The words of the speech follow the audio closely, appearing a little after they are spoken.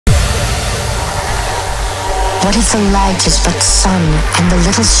What if the light is but sun, and the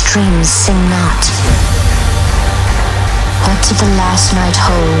little streams sing not? What did the last night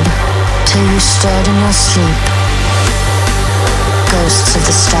hold, till you stirred in your sleep? Ghosts of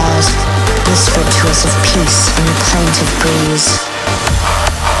the stars whispered to us of peace in the plaintive breeze.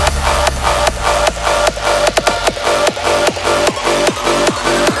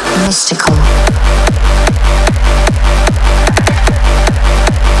 Mystical.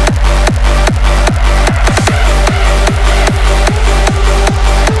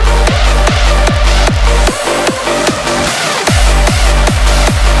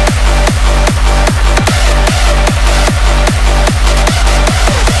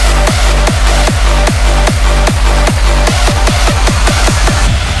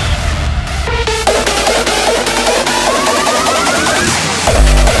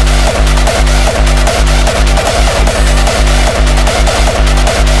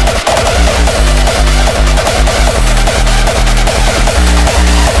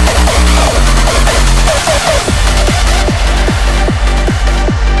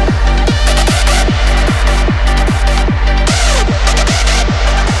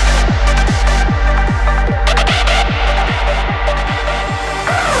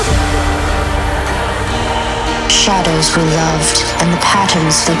 Shadows we loved, and the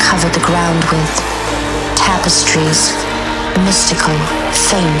patterns they covered the ground with. Tapestries, mystical,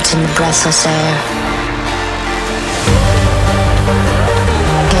 faint in the breathless air.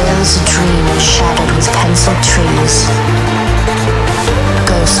 Pale as a dream shadowed with penciled trees.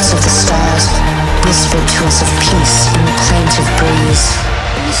 Ghosts of the stars whispered to us of peace in the plaintive breeze.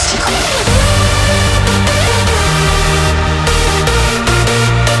 Mystical.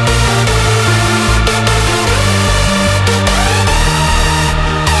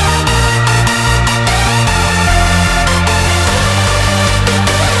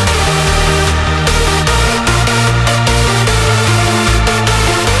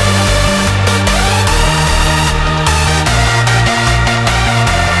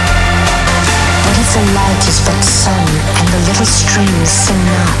 The light is but sun, and the little streams sing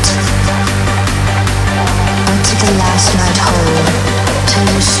not. What did the last night hold, till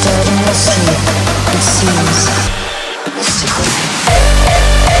you stirred in your sleep? It seems mystical.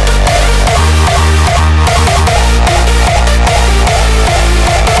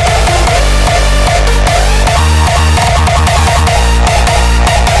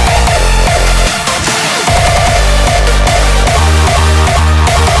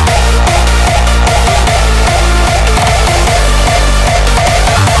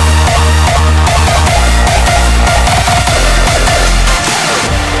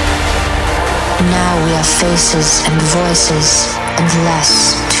 Now we are faces and voices, and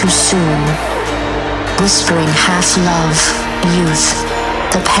less too soon. Whispering half love, youth,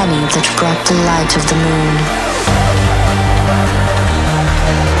 the penny that brought the light of the moon.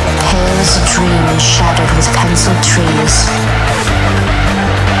 Pale as a dream shadowed with penciled trees.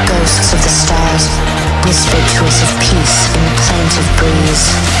 Ghosts of the stars whispered to us of peace in the plaintive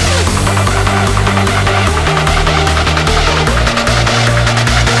breeze.